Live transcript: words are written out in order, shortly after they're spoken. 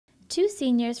Two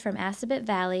seniors from Assabet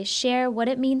Valley share what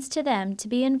it means to them to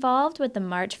be involved with the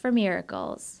March for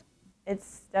Miracles.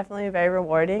 It's definitely very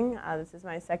rewarding. This is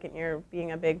my second year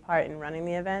being a big part in running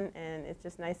the event, and it's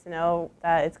just nice to know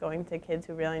that it's going to kids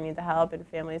who really need the help and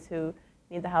families who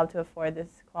need the help to afford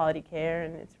this quality care,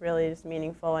 and it's really just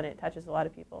meaningful and it touches a lot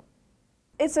of people.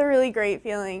 It's a really great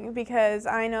feeling because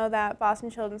I know that Boston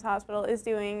Children's Hospital is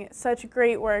doing such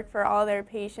great work for all their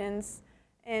patients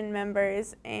and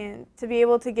members, and to be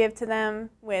able to give to them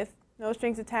with no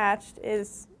strings attached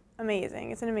is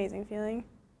amazing. It's an amazing feeling.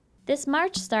 This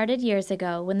march started years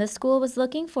ago when the school was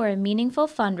looking for a meaningful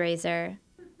fundraiser.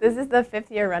 This is the 5th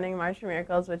year running March for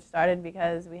Miracles, which started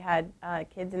because we had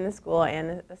kids in the school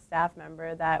and a staff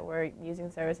member that were using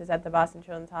services at the Boston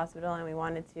Children's Hospital, and we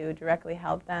wanted to directly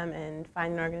help them and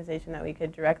find an organization that we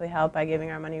could directly help by giving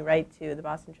our money right to the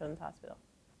Boston Children's Hospital.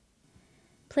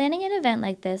 Planning an event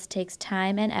like this takes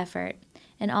time and effort,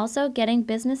 and also getting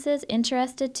businesses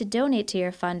interested to donate to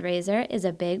your fundraiser is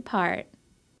a big part.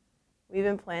 We've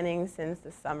been planning since the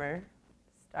summer,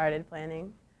 started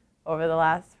planning. Over the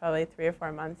last probably 3 or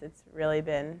 4 months, it's really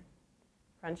been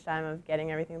crunch time of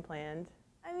getting everything planned.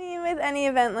 I mean, with any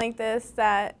event like this,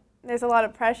 that there's a lot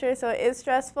of pressure, so it is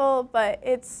stressful, but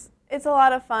it's a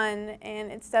lot of fun,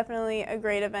 and it's definitely a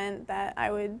great event that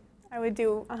I would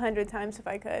do 100 times if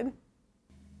I could.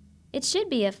 It should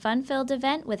be a fun-filled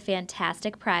event with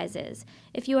fantastic prizes.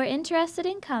 If you are interested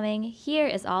in coming, here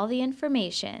is all the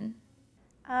information.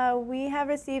 We have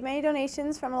received many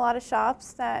donations from a lot of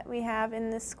shops that we have in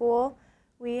this school.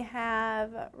 We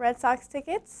have Red Sox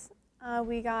tickets.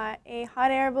 We got a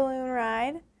hot air balloon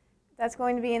ride that's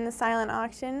going to be in the silent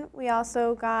auction. We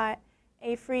also got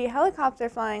a free helicopter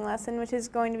flying lesson, which is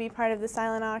going to be part of the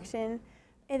silent auction.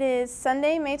 It is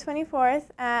Sunday, May 24th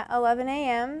at 11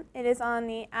 a.m. It is on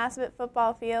the Assabet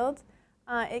football field.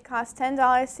 It costs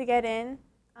 $10 to get in.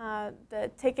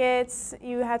 The tickets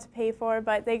you have to pay for,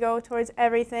 but they go towards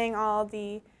everything, all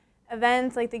the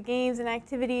events like the games and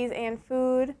activities and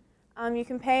food. You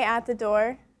can pay at the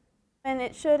door. And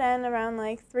it should end around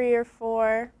like 3 or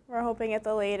 4, we're hoping at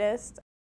the latest.